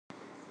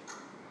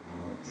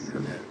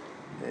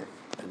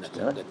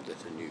And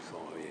that's a new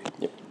file, yeah.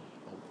 Yep.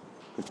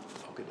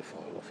 I'll get the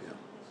file off you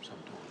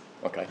sometime.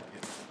 Okay.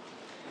 Yep.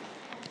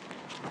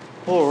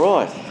 All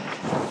right.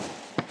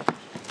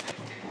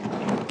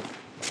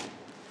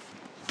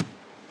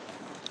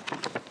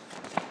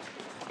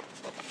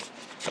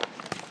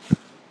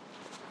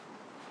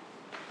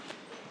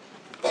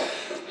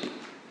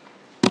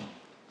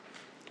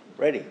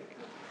 Ready?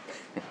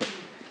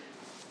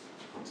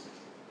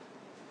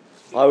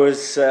 I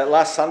was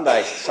last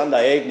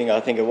Sunday evening,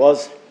 I think it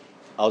was.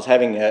 I was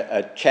having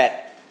a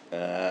chat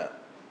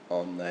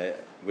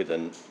with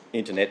an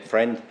internet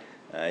friend,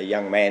 a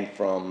young man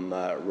from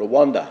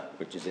Rwanda,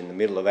 which is in the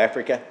middle of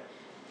Africa,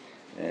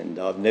 and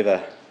I've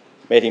never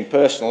met him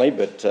personally,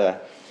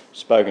 but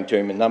spoken to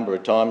him a number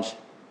of times.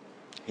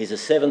 He's a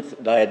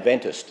Seventh-day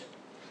Adventist,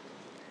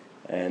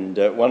 and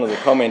one of the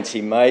comments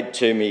he made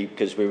to me,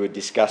 because we were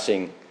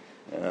discussing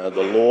the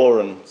law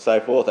and so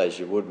forth, as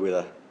you would with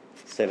a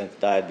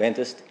Seventh-day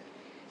Adventist,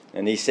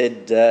 and he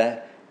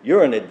said,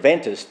 "You're an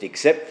Adventist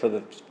except for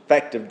the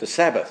fact of the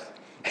Sabbath."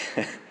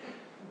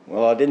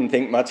 Well, I didn't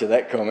think much of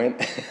that comment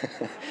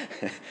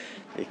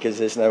because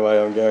there's no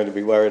way I'm going to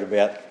be worried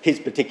about his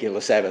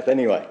particular Sabbath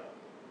anyway.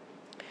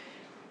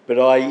 But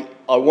I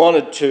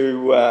wanted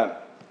to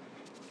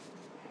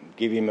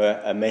give him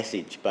a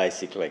message,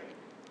 basically,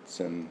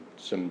 some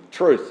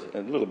truth,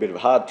 a little bit of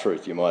hard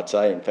truth, you might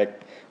say. In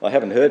fact, I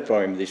haven't heard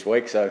from him this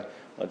week, so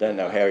I don't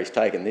know how he's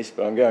taken this,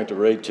 but I'm going to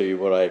read to you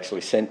what I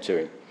actually sent to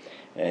him.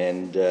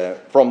 And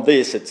from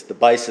this, it's the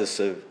basis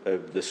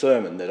of the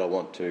sermon that I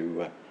want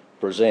to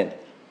present.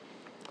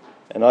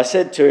 And I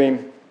said to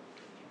him,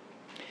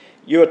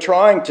 "You are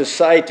trying to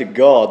say to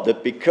God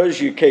that because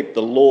you keep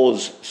the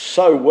laws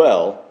so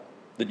well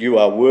that you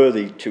are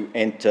worthy to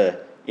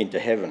enter into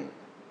heaven.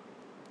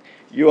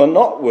 You are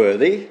not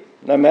worthy,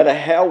 no matter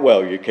how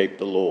well you keep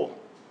the law.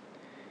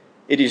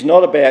 It is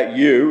not about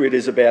you, it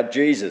is about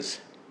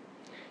Jesus.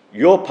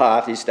 Your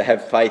part is to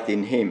have faith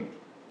in him.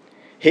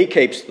 He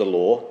keeps the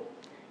law,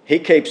 he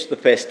keeps the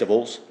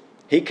festivals,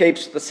 he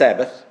keeps the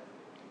Sabbath.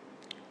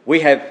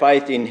 We have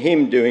faith in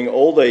him doing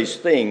all these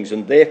things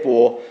and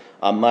therefore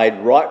are made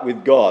right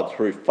with God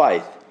through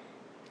faith.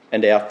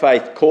 And our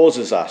faith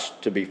causes us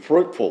to be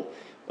fruitful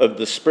of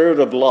the Spirit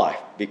of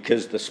life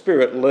because the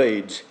Spirit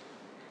leads,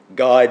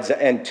 guides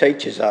and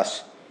teaches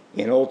us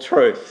in all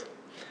truth."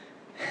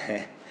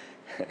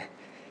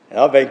 And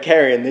I've been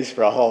carrying this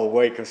for a whole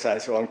week or so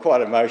I'm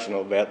quite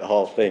emotional about the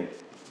whole thing.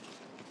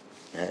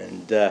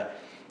 And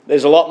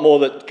there's a lot more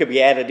that could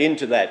be added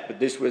into that, but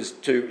this was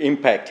to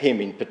impact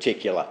him in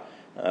particular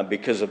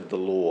because of the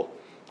law.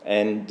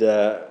 And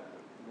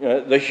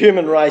the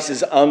human race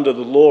is under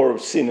the law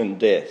of sin and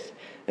death.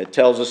 It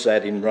tells us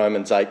that in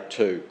Romans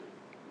 8:2.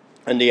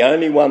 And the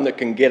only one that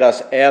can get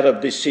us out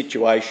of this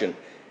situation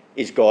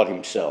is God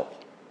himself.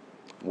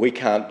 We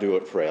can't do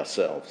it for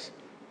ourselves.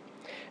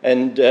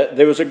 And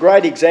there was a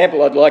great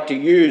example I'd like to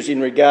use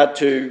in regard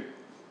to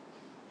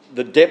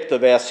the depth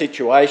of our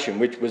situation,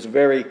 which was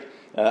very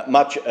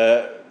much,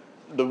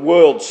 the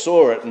world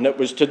saw it, and it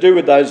was to do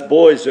with those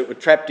boys that were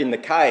trapped in the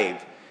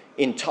cave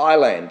in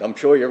Thailand. I'm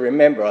sure you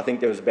remember, I think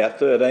there was about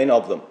 13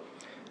 of them.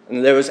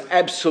 And there was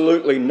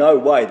absolutely no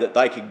way that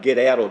they could get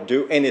out or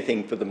do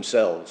anything for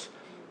themselves.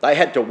 They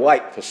had to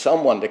wait for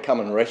someone to come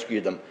and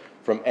rescue them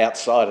from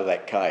outside of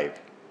that cave.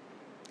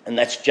 And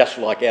that's just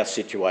like our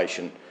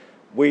situation.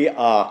 We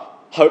are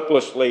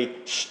hopelessly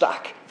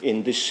stuck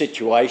in this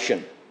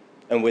situation.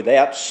 And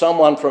without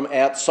someone from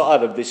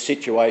outside of this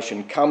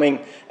situation coming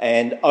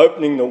and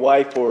opening the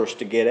way for us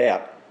to get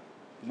out,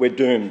 we're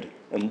doomed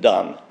and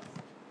done.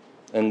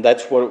 And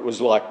that's what it was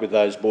like with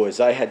those boys.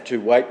 They had to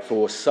wait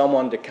for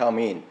someone to come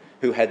in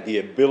who had the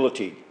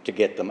ability to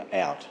get them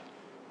out.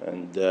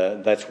 And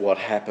that's what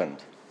happened.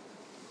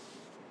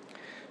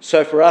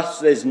 So for us,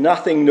 there's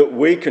nothing that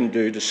we can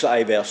do to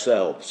save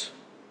ourselves.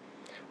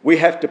 We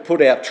have to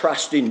put our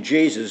trust in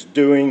Jesus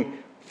doing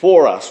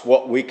for us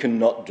what we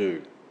cannot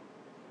do.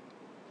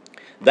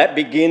 That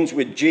begins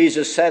with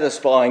Jesus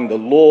satisfying the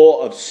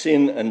law of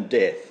sin and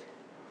death.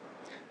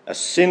 A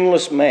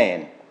sinless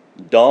man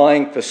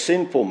dying for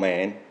sinful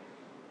man,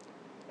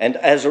 and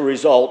as a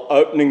result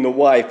opening the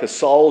way for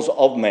souls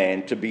of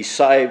man to be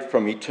saved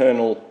from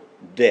eternal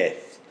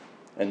death.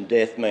 And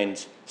death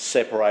means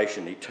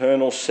separation,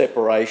 eternal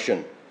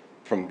separation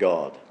from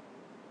God.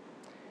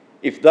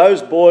 If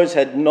those boys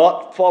had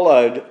not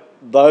followed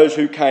those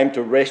who came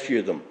to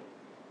rescue them,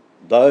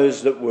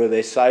 those that were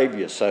their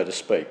saviours, so to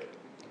speak,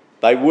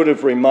 they would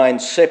have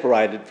remained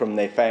separated from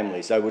their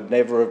families. They would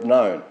never have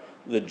known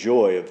the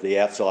joy of the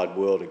outside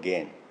world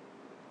again.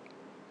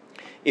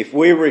 If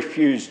we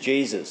refuse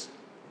Jesus,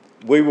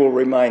 we will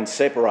remain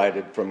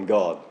separated from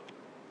God,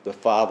 the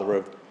Father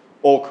of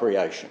all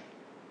creation,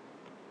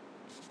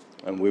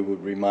 and we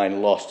would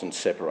remain lost and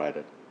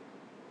separated.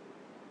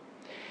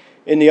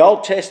 In the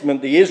Old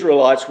Testament, the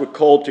Israelites were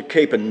called to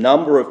keep a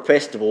number of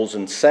festivals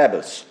and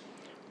Sabbaths,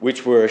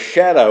 which were a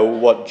shadow of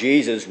what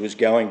Jesus was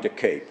going to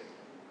keep.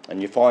 And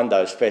you find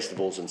those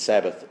festivals and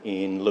Sabbath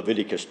in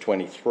Leviticus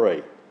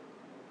 23.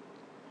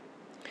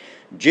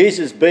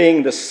 Jesus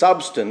being the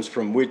substance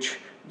from which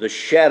the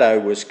shadow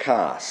was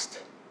cast.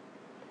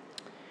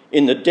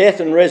 In the death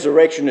and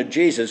resurrection of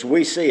Jesus,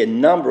 we see a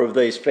number of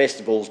these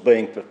festivals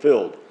being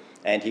fulfilled,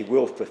 and he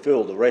will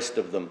fulfill the rest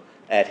of them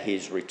at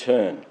his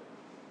return.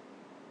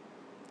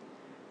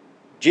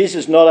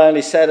 Jesus not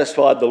only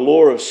satisfied the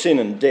law of sin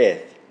and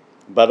death,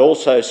 but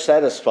also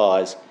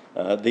satisfies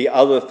the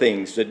other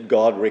things that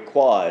God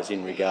requires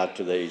in regard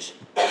to these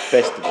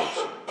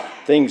festivals,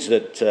 things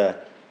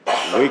that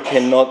we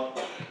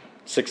cannot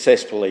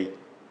successfully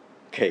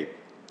keep.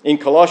 In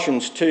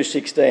Colossians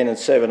 2:16 and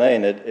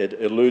 17,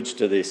 it alludes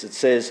to this. It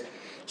says,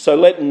 "So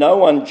let no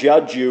one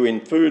judge you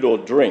in food or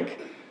drink,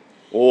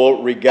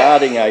 or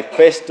regarding a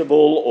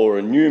festival or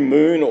a new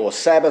moon or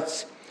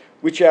Sabbaths,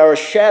 which are a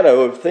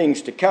shadow of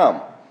things to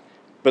come,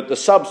 but the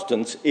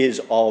substance is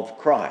of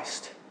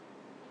Christ."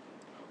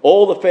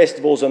 All the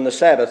festivals and the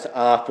Sabbaths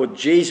are for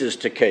Jesus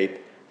to keep,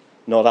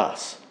 not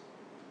us.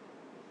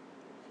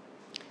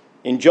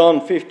 In John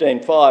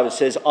 15:5 it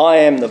says, "I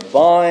am the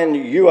vine,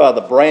 you are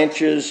the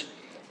branches.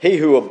 He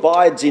who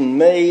abides in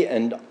me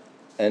and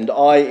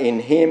I in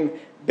him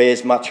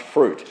bears much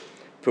fruit,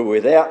 for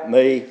without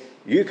me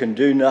you can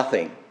do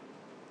nothing."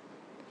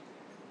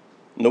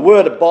 And the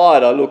word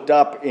abide I looked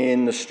up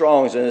in the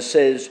Strong's, and it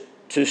says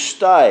to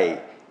stay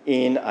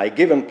in a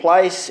given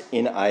place,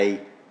 in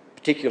a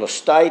particular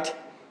state,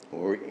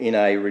 or in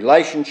a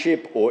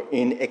relationship, or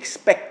in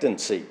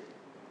expectancy.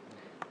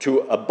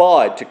 To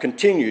abide, to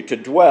continue, to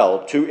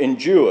dwell, to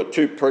endure,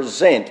 to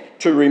present,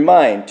 to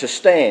remain, to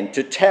stand,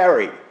 to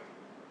tarry.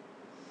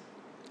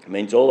 It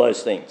means all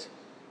those things.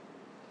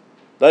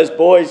 Those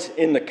boys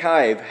in the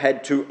cave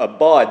had to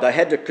abide. They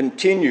had to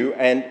continue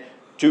and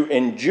to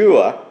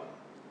endure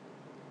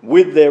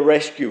with their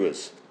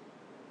rescuers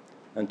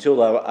until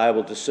they were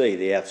able to see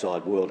the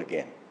outside world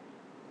again.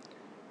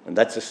 And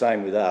that's the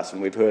same with us.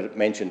 And we've heard it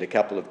mentioned a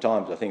couple of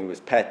times. I think it was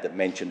Pat that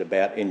mentioned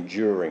about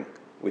enduring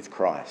with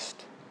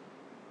Christ.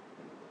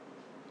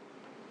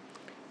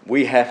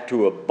 We have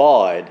to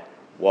abide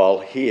while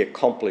he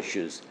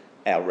accomplishes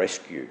our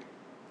rescue.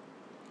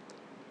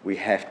 We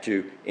have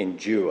to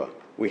endure.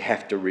 We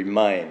have to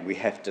remain. We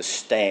have to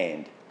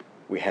stand.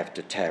 We have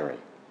to tarry.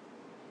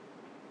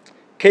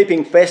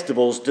 Keeping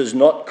festivals does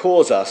not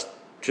cause us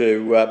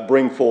to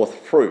bring forth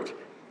fruit,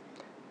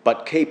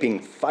 but keeping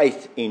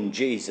faith in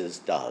Jesus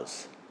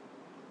does.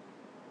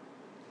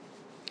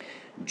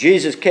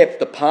 Jesus kept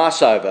the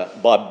Passover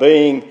by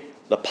being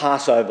the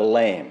Passover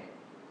lamb.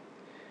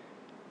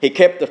 He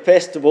kept the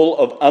festival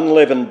of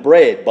unleavened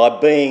bread by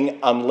being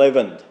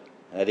unleavened,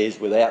 that is,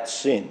 without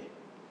sin.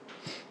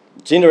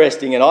 It's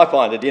interesting, and I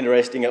find it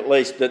interesting at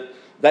least,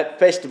 that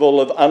festival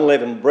of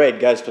unleavened bread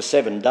goes for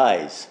 7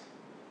 days.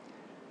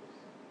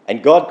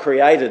 And God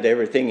created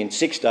everything in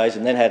 6 days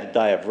and then had a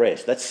day of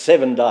rest. That's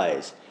 7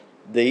 days.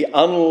 The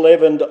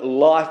unleavened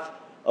life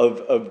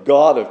of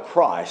God, of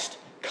Christ,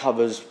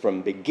 covers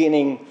from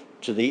beginning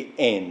to the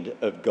end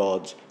of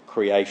God's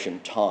creation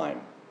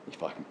time,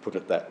 if I can put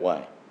it that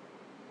way.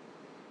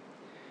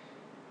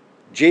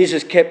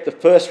 Jesus kept the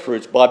first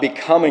fruits by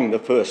becoming the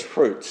first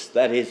fruits.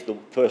 That is, the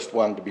first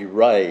one to be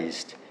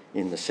raised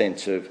in the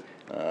sense of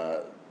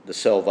the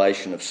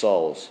salvation of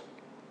souls.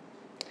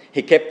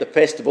 He kept the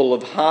festival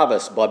of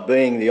harvest by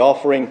being the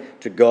offering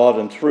to God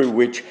and through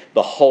which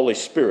the Holy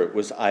Spirit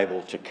was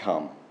able to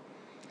come.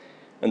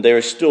 And there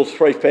are still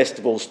 3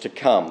 festivals to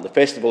come. The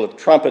Festival of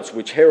Trumpets,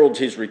 which heralds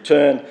his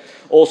return.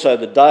 Also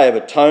the Day of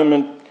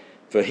Atonement,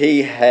 for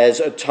he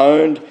has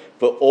atoned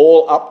for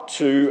all up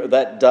to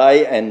that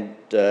day.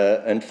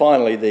 And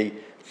finally the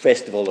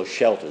Festival of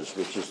Shelters,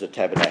 which is the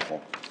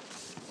tabernacle,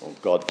 or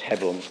God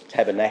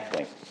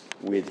tabernacling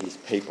with his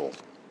people.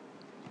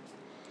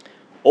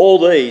 All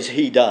these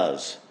he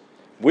does.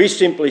 We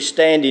simply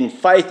stand in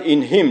faith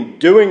in him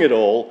doing it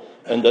all,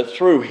 and that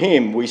through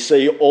him we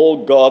see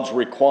all God's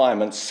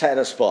requirements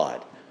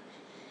satisfied.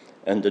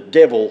 And the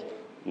devil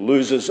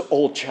loses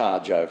all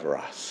charge over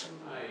us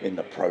in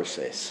the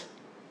process.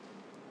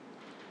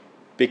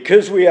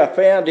 Because we are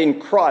found in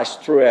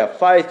Christ through our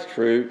faith,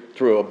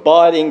 through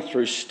abiding,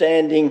 through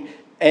standing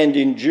and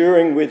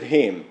enduring with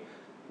him,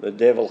 the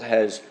devil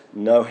has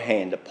no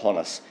hand upon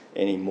us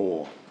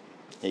anymore.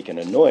 He can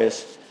annoy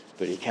us,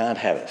 but he can't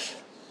have us.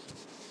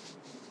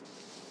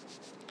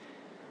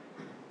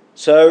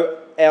 So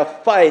our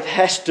faith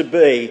has to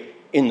be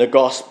in the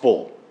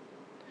gospel.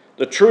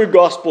 The true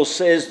gospel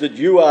says that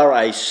you are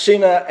a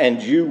sinner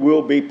and you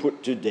will be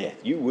put to death.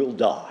 You will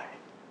die.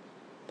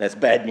 That's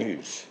bad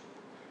news.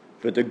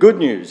 But the good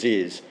news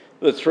is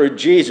that through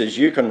Jesus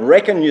you can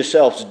reckon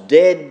yourselves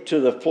dead to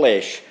the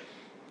flesh,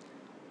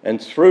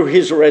 and through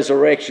his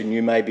resurrection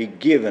you may be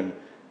given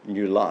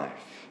new life.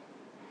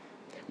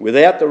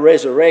 Without the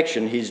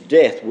resurrection, his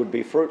death would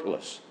be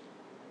fruitless,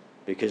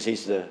 because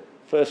he's the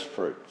first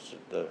fruits,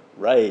 the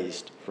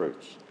raised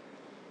fruits.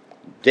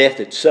 Death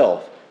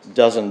itself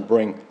doesn't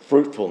bring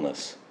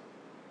fruitfulness.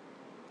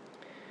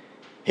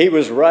 He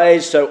was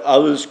raised so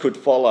others could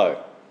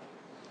follow,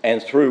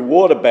 and through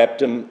water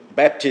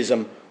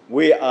baptism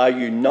we are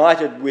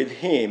united with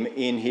him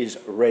in his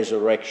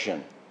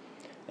resurrection.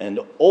 And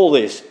all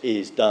this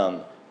is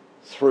done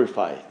through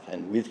faith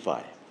and with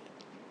faith.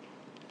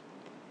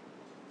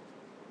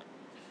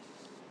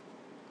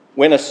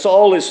 When a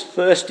soul is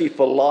thirsty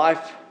for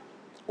life,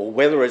 or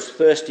whether it's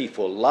thirsty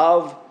for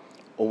love,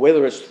 or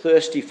whether it's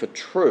thirsty for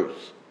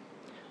truth,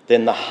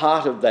 then the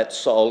heart of that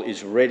soul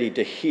is ready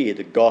to hear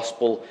the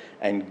gospel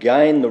and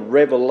gain the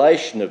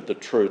revelation of the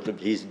truth of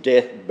his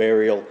death,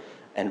 burial,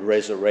 and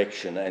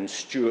resurrection. And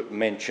Stuart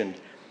mentioned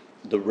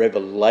the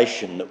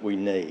revelation that we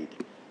need.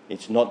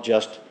 It's not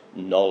just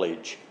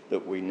knowledge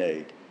that we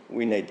need.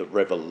 We need the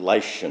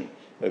revelation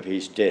of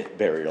his death,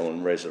 burial,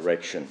 and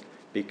resurrection,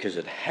 because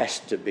it has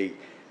to be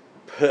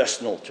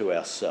personal to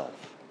ourselves.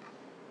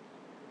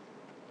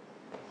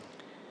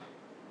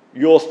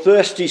 Your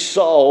thirsty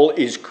soul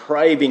is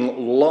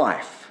craving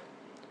life,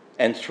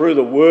 and through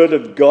the Word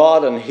of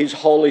God and His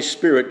Holy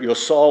Spirit, your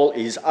soul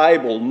is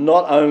able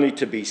not only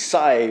to be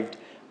saved,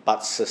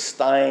 but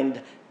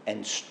sustained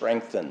and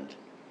strengthened.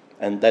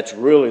 And that's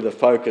really the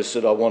focus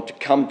that I want to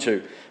come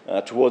to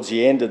towards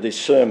the end of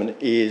this sermon,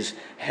 is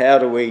how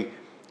do we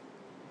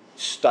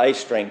stay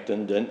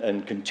strengthened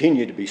and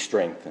continue to be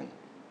strengthened.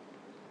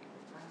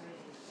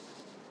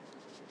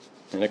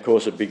 And of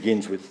course it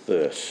begins with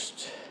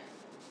thirst.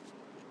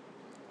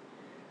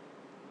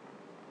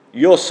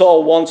 Your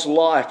soul wants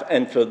life,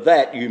 and for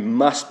that you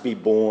must be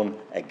born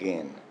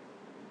again.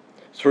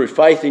 Through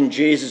faith in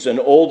Jesus and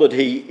all that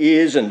he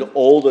is and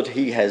all that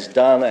he has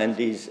done and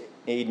is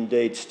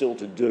indeed still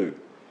to do.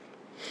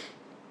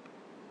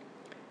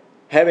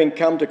 Having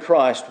come to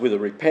Christ with a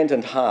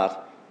repentant heart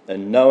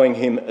and knowing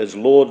him as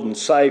Lord and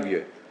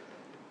Saviour,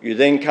 you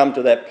then come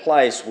to that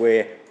place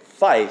where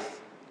faith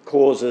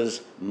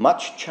causes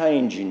much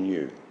change in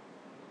you.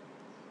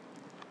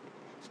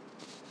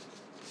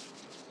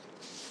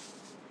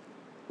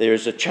 There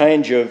is a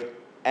change of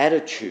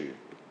attitude.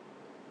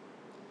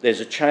 There's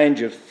a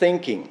change of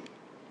thinking.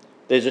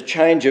 There's a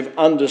change of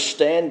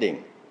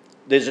understanding.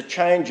 There's a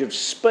change of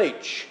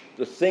speech,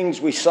 the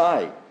things we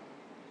say.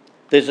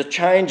 There's a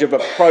change of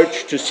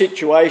approach to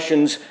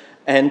situations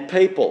and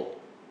people.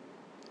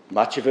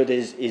 Much of it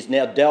is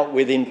now dealt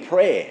with in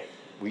prayer.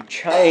 We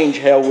change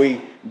how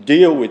we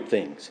deal with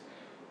things.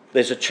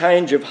 There's a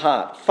change of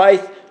heart.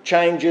 Faith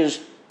changes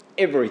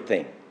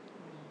everything.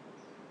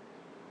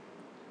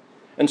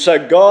 And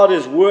so God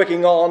is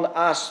working on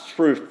us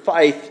through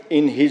faith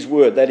in his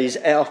word. That is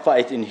our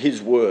faith in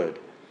his word.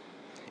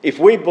 If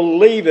we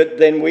believe it,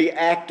 then we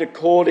act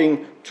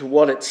according to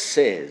what it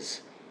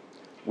says.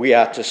 We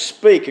are to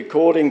speak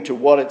according to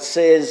what it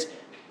says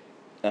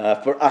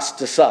for us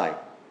to say.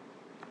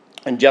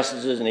 And just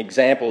as an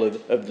example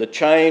of the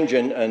change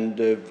and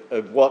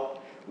of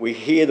what we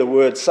hear the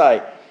word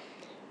say,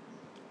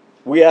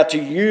 we are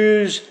to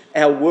use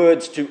our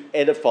words to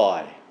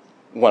edify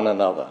one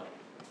another.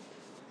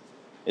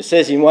 It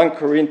says in 1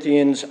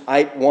 Corinthians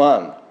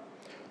 8:1,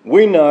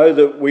 we know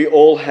that we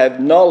all have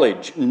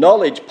knowledge.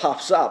 Knowledge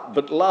puffs up,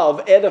 but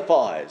love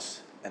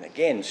edifies. And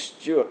again,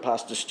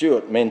 Pastor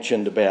Stuart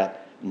mentioned about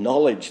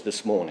knowledge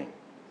this morning.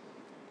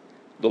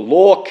 The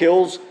law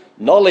kills,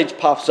 knowledge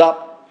puffs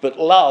up, but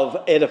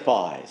love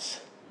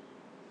edifies.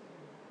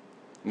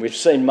 And we've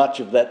seen much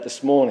of that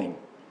this morning,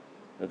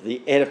 of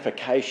the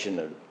edification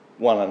of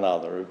one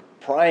another, of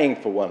praying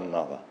for one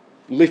another,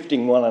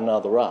 lifting one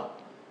another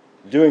up,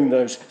 doing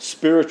those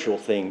spiritual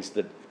things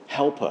that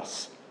help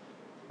us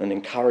and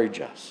encourage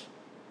us.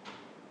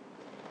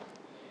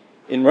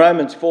 In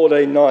Romans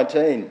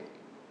 14:19,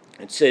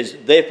 it says,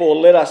 therefore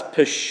let us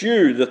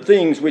pursue the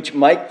things which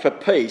make for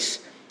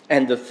peace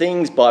and the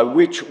things by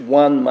which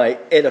one may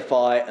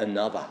edify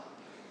another.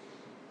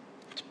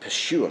 To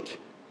pursue it.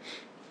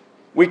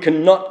 We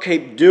cannot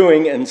keep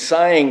doing and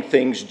saying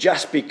things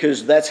just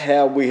because that's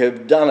how we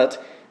have done it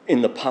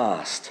in the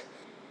past.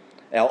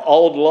 Our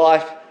old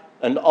life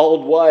and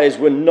old ways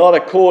were not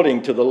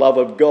according to the love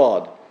of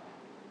God.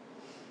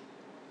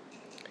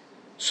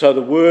 So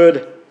the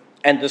Word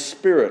and the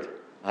Spirit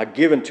are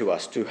given to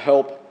us to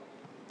help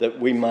that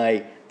we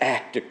may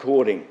act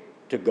according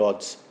to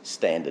God's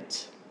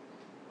standards.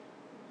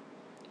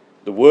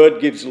 The Word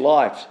gives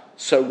life,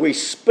 so we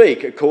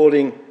speak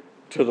according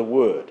to the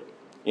Word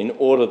in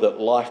order that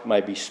life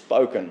may be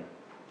spoken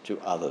to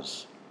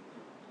others.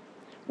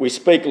 We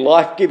speak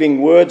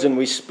life-giving words and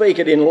we speak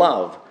it in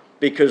love,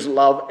 because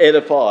love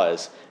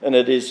edifies, and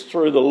it is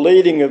through the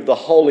leading of the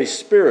Holy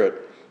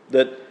Spirit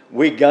that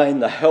we gain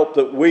the help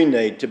that we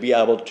need to be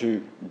able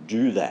to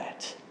do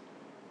that.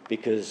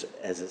 Because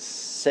as it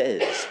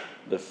says,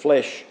 the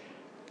flesh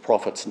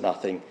profits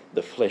nothing,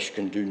 the flesh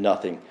can do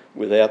nothing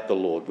without the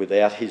Lord,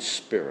 without his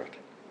Spirit.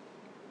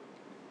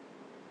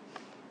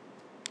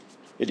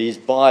 It is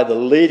by the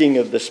leading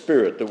of the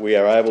Spirit that we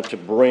are able to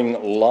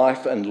bring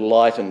life and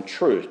light and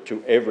truth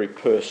to every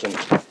person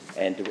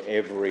and to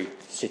every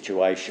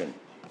situation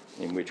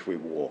in which we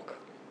walk.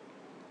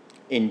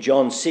 In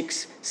John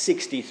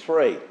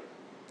 6:63,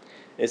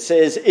 it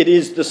says, it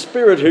is the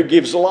Spirit who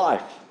gives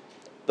life.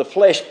 The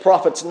flesh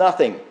profits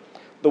nothing.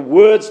 The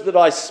words that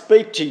I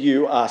speak to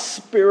you are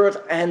spirit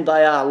and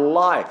they are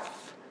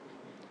life.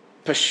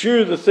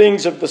 Pursue the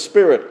things of the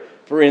Spirit.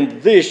 for in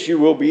this you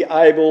will be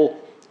able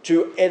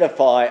to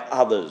edify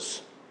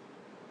others.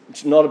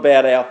 It's not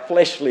about our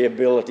fleshly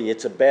ability,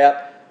 it's about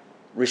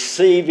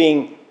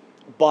receiving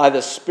by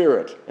the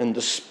Spirit, and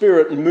the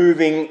Spirit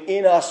moving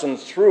in us and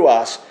through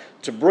us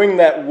to bring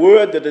that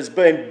word that has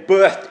been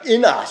birthed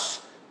in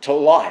us to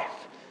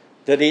life,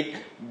 that it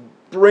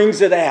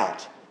brings it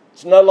out.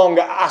 It's no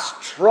longer us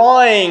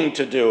trying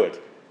to do it.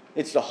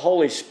 It's the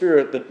Holy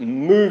Spirit that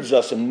moves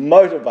us and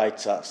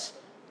motivates us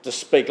to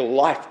speak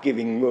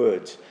life-giving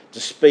words, to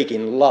speak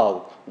in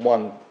love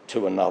one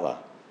to another.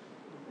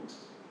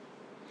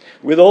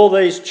 With all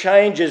these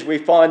changes, we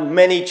find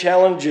many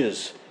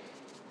challenges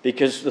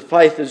because the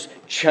faith is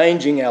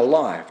changing our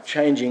life,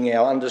 changing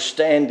our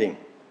understanding.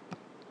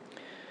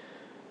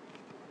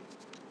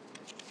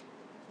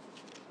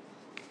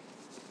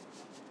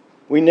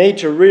 We need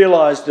to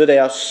realise that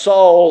our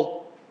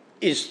soul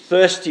is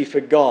thirsty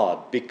for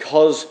God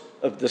because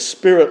of the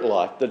spirit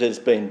life that has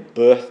been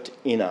birthed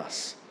in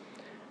us.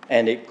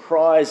 And it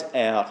cries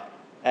out,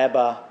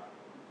 Abba,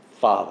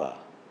 Father.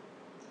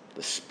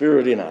 The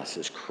Spirit in us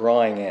is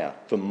crying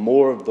out for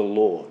more of the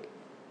Lord,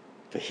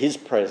 for His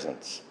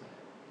presence,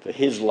 for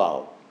His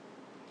love,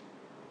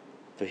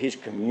 for His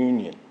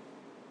communion,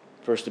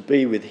 for us to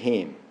be with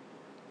Him.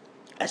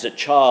 As a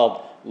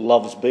child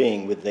loves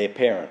being with their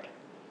parent,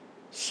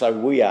 so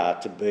we are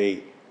to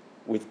be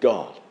with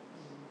God.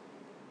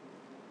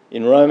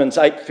 In Romans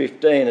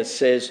 8:15 it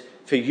says,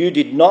 "For you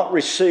did not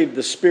receive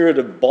the spirit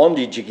of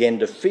bondage again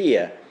to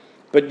fear,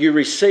 but you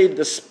received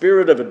the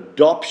spirit of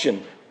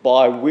adoption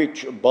by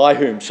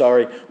whom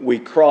we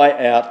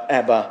cry out,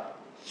 Abba,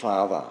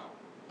 Father."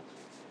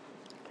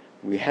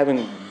 We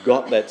haven't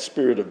got that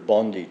spirit of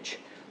bondage.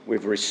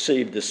 We've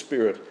received the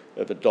spirit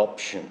of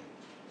adoption.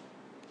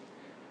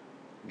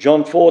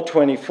 John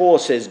 4:24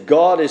 says,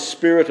 "God is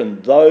spirit,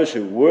 and those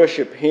who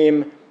worship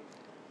Him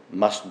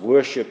must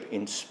worship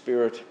in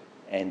spirit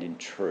and in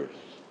truth."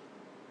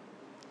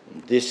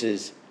 And this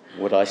is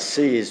what I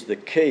see is the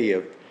key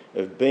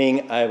of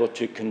being able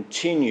to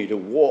continue to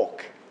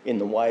walk in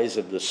the ways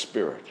of the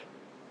Spirit.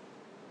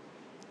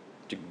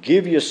 To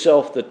give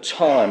yourself the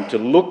time to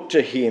look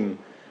to Him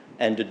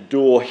and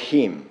adore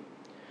Him.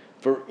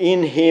 For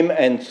in Him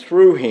and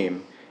through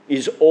Him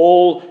is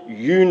all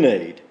you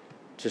need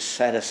to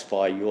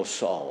satisfy your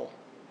soul.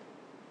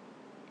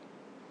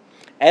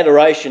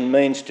 Adoration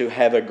means to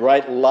have a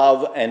great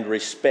love and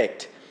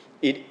respect.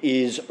 It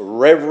is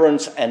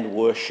reverence and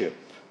worship.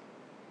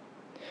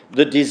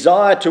 The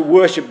desire to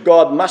worship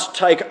God must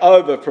take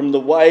over from the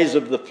ways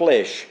of the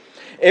flesh.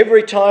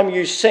 Every time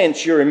you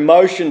sense your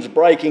emotions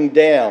breaking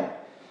down,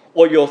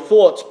 or your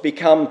thoughts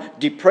become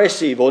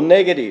depressive or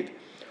negative,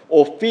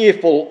 or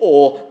fearful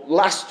or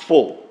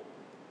lustful,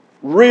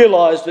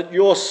 realise that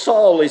your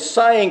soul is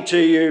saying to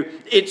you,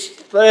 it's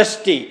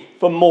thirsty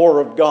for more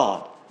of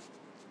God,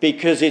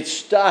 because it's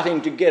starting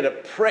to get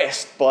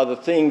oppressed by the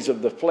things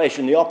of the flesh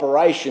and the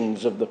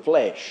operations of the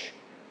flesh,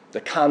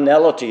 the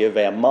carnality of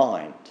our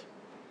mind.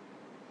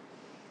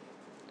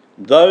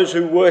 Those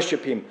who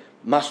worship Him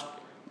must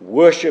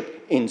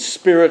worship in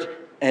spirit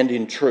and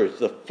in truth.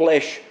 The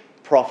flesh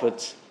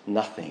profits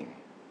nothing.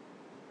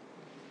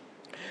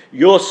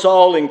 Your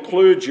soul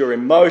includes your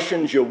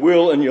emotions, your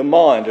will and your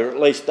mind, or at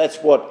least that's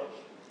what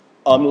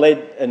I'm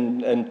led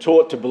and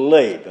taught to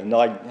believe, and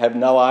I have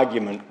no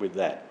argument with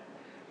that.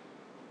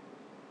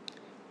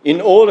 In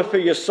order for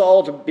your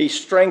soul to be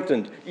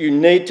strengthened, you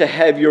need to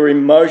have your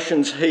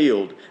emotions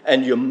healed,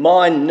 and your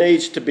mind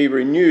needs to be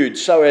renewed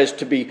so as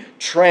to be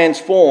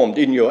transformed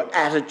in your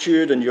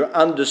attitude and your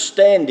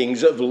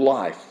understandings of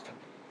life.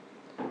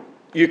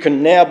 You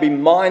can now be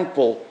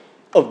mindful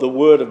of the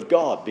Word of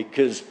God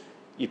because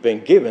you've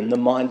been given the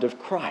mind of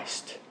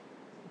Christ.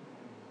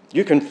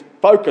 You can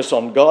focus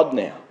on God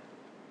now.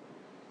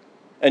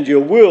 And your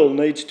will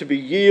needs to be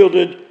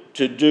yielded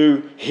to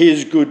do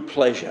His good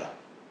pleasure.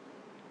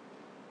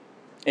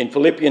 In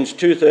Philippians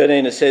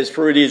 2:13 it says,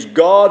 "For it is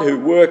God who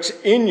works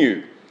in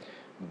you,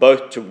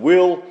 both to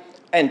will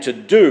and to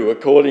do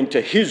according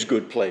to His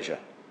good pleasure."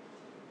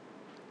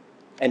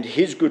 And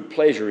His good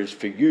pleasure is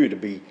for you to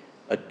be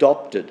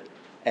adopted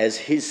as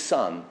His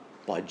son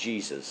by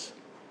Jesus,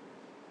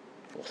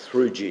 or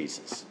through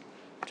Jesus,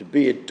 to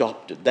be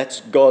adopted.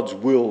 That's God's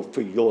will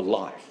for your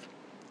life.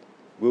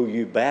 Will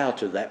you bow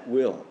to that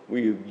will? Will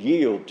you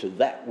yield to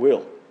that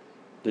will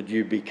that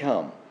you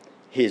become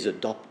His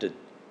adopted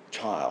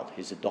child,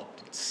 His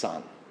adopted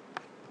son?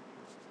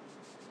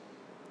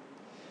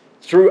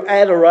 Through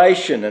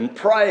adoration and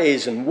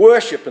praise and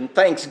worship and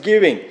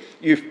thanksgiving,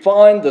 you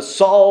find the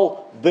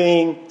soul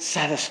being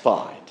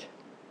satisfied.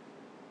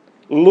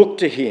 Look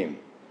to Him.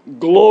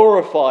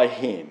 Glorify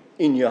Him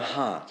in your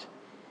heart.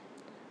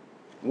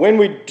 When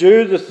we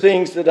do the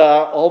things that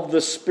are of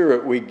the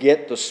Spirit, we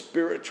get the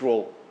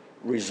spiritual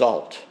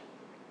result.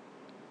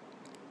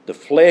 The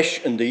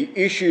flesh and the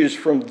issues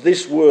from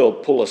this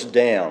world pull us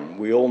down.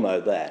 We all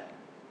know that.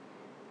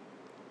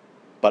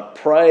 But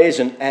praise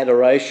and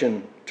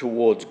adoration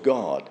towards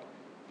God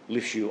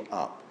lifts you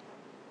up.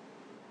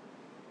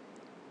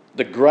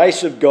 The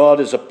grace of God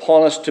is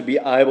upon us to be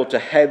able to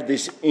have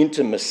this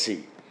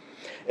intimacy.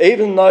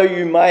 Even though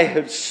you may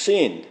have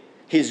sinned,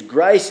 his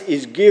grace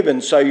is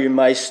given so you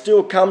may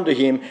still come to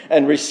him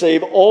and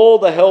receive all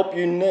the help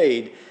you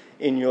need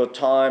in your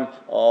time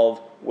of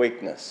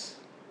weakness.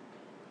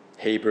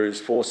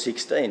 Hebrews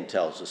 4:16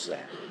 tells us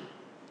that.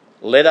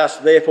 Let us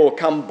therefore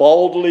come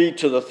boldly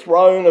to the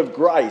throne of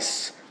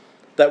grace,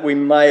 that we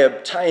may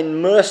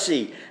obtain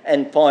mercy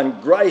and find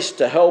grace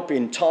to help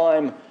in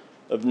time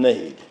of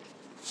need.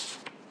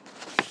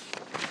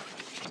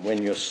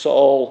 When your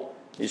soul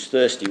is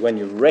thirsty, when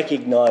you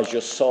recognise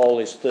your soul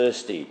is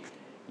thirsty,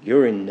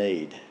 you're in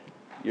need.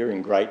 You're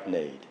in great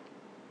need.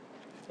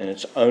 And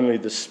it's only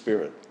the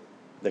Spirit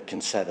that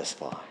can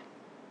satisfy.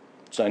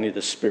 It's only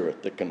the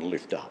Spirit that can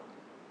lift up.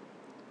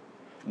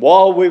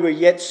 While we were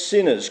yet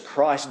sinners,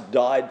 Christ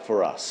died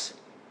for us.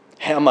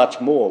 How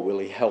much more will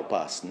he help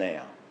us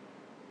now?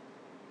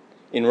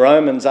 In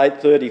Romans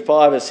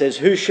 8:35 it says,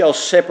 "Who shall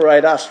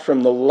separate us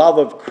from the love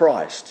of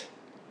Christ?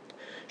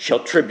 Shall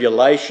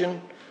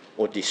tribulation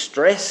or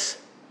distress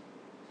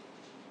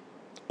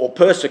or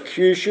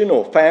persecution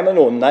or famine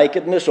or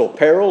nakedness or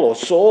peril or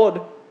sword?"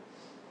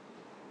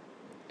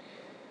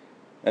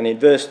 And in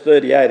verse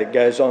 38 it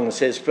goes on and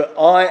says, "For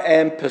I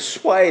am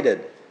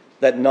persuaded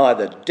that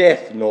neither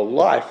death nor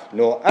life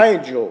nor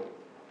angel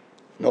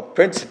nor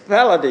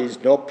principalities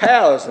nor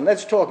powers," and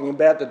that's talking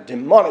about the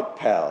demonic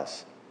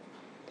powers,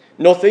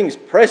 "nor things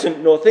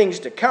present nor things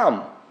to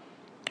come,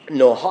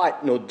 nor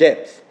height nor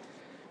depth,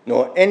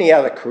 nor any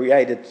other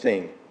created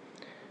thing."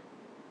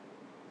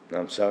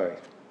 I'm sorry,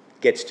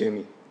 it gets to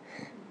me.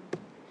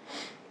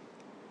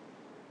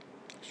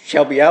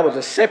 "Shall be able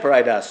to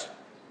separate us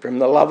from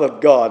the love of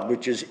God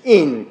which is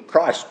in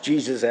Christ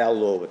Jesus our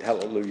Lord."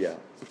 Hallelujah.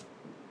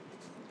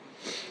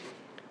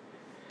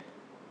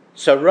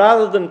 So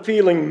rather than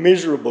feeling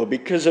miserable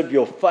because of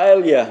your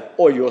failure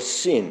or your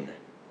sin,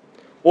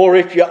 or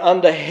if you're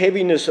under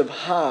heaviness of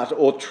heart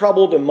or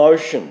troubled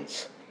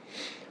emotions,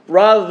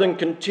 rather than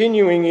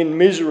continuing in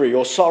misery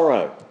or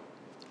sorrow,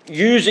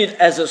 use it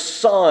as a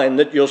sign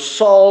that your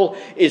soul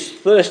is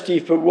thirsty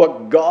for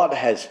what God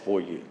has for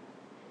you.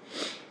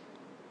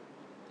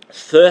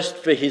 Thirst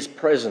for his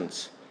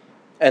presence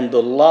and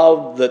the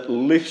love that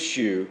lifts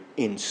you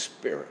in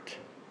spirit.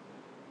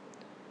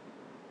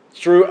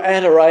 Through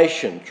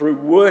adoration, through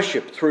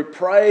worship, through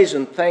praise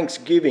and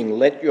thanksgiving,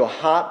 let your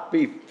heart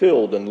be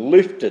filled and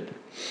lifted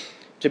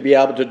to be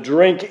able to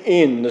drink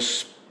in the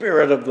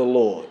Spirit of the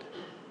Lord,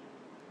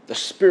 the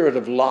Spirit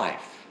of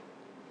life,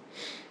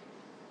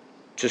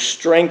 to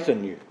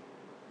strengthen you,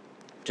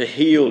 to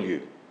heal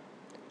you,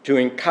 to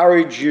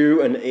encourage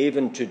you and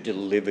even to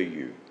deliver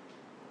you.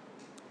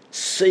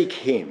 Seek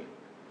him.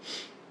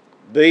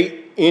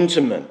 Be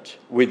intimate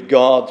with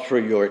God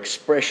through your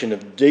expression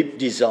of deep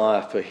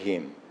desire for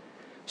him,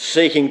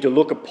 seeking to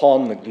look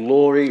upon the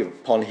glory,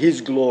 upon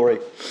his glory.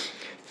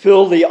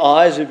 Fill the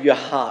eyes of your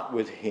heart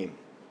with him.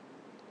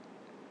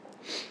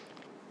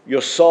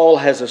 Your soul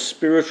has a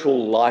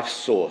spiritual life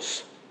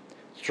source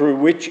through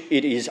which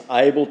it is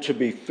able to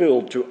be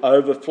filled to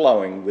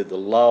overflowing with the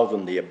love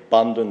and the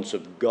abundance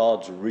of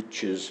God's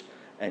riches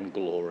and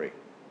glory.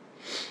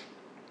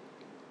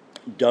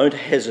 Don't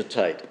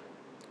hesitate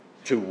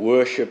to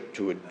worship,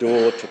 to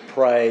adore, to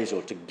praise,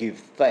 or to give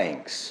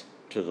thanks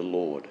to the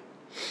Lord.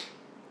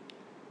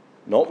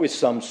 Not with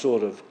some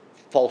sort of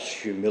false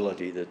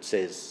humility that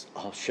says,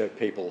 "I'll show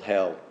people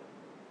how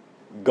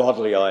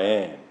godly I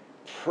am."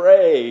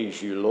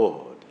 Praise you,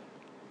 Lord.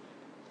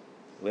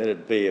 Let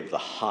it be of the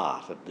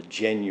heart, of the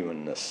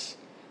genuineness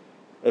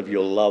of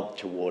your love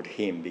toward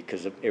him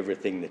because of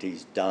everything that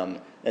he's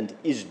done and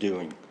is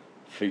doing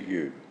for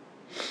you.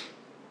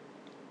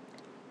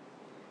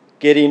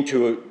 Get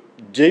into a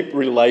deep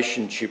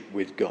relationship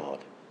with God.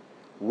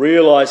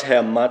 Realise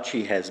how much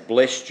he has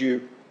blessed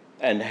you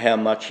and how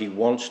much he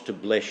wants to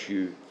bless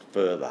you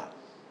further.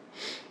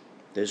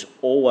 There's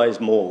always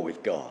more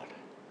with God.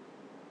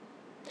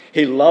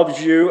 He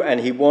loves you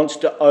and he wants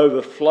to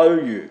overflow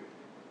you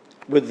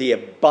with the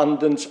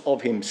abundance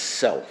of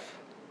himself.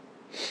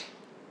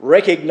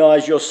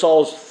 Recognise your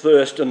soul's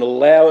thirst and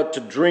allow it to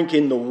drink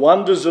in the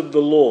wonders of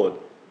the Lord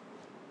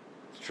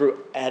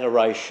through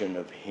adoration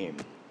of him.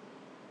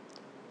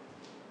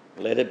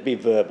 Let it be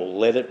verbal,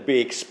 let it be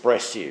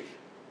expressive.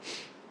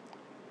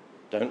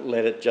 Don't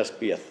let it just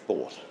be a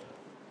thought.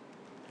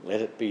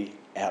 Let it be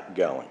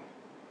outgoing.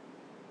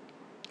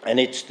 And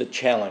it's the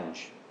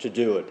challenge to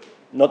do it,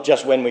 not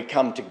just when we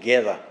come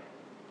together,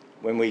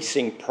 when we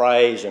sing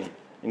praise and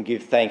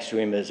give thanks to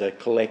him as a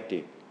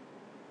collective,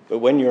 but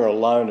when you're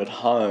alone at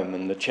home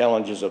and the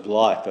challenges of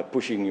life are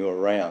pushing you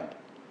around.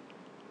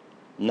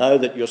 Know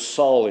that your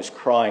soul is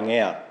crying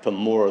out for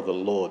more of the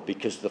Lord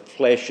because the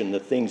flesh and the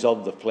things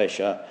of the flesh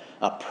are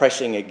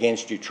pressing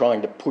against you,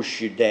 trying to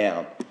push you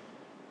down.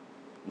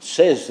 It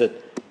says that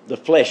the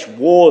flesh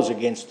wars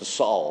against the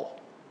soul.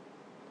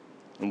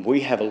 And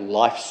we have a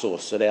life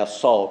source that our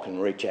soul can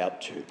reach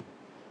out to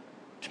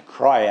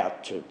cry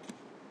out to,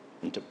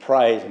 and to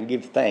praise and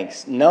give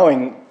thanks,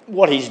 knowing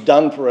what he's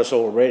done for us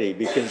already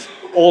because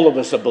all of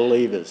us are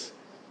believers.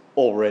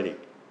 already.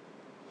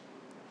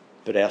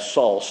 But our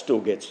soul still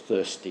gets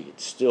thirsty.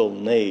 It still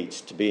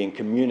needs to be in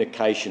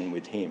communication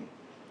with him.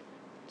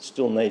 It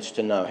still needs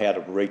to know how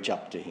to reach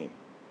up to him.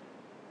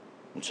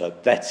 And so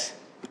that's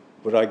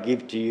what I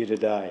give to you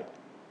today.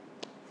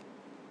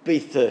 Be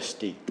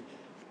thirsty.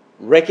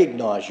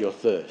 Recognise your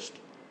thirst.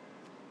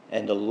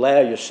 And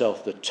allow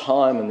yourself the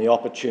time and the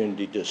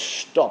opportunity to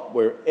stop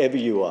wherever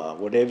you are,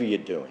 whatever you're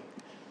doing,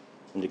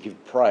 and to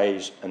give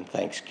praise and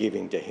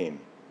thanksgiving to him,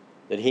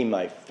 that he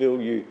may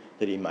fill you,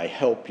 that he may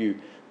help you,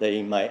 that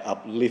he may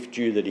uplift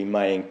you, that he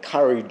may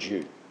encourage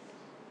you,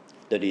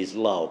 that his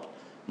love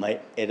may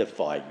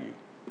edify you.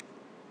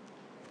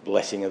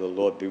 Blessing of the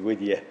Lord be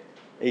with you,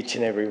 each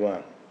and every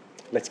one.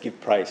 Let's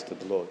give praise to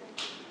the Lord.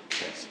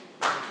 Yes.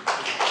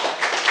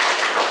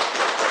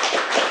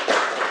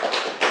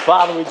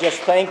 Father, we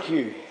just thank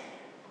you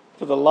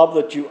for the love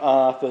that you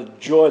are, for the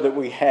joy that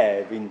we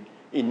have in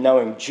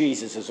knowing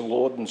Jesus as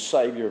Lord and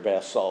Saviour of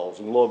our souls.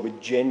 And Lord,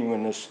 with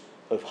genuineness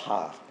of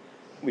heart,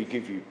 we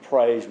give you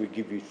praise, we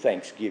give you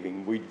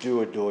thanksgiving. We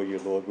do adore you,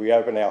 Lord. We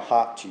open our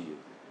heart to you,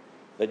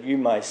 that you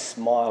may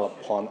smile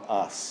upon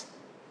us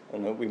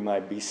and that we may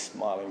be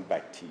smiling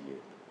back to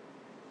you.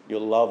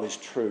 Your love is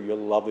true, your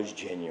love is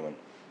genuine.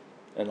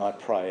 And I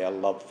pray our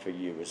love for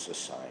you is the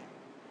same.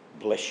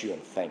 Bless you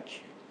and thank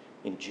you.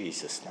 In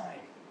Jesus' name.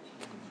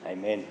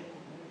 Amen.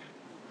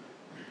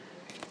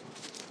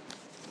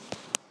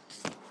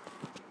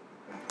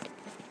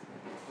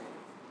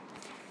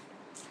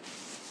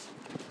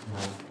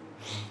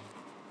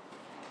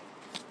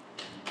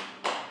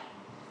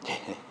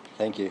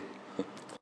 Thank you.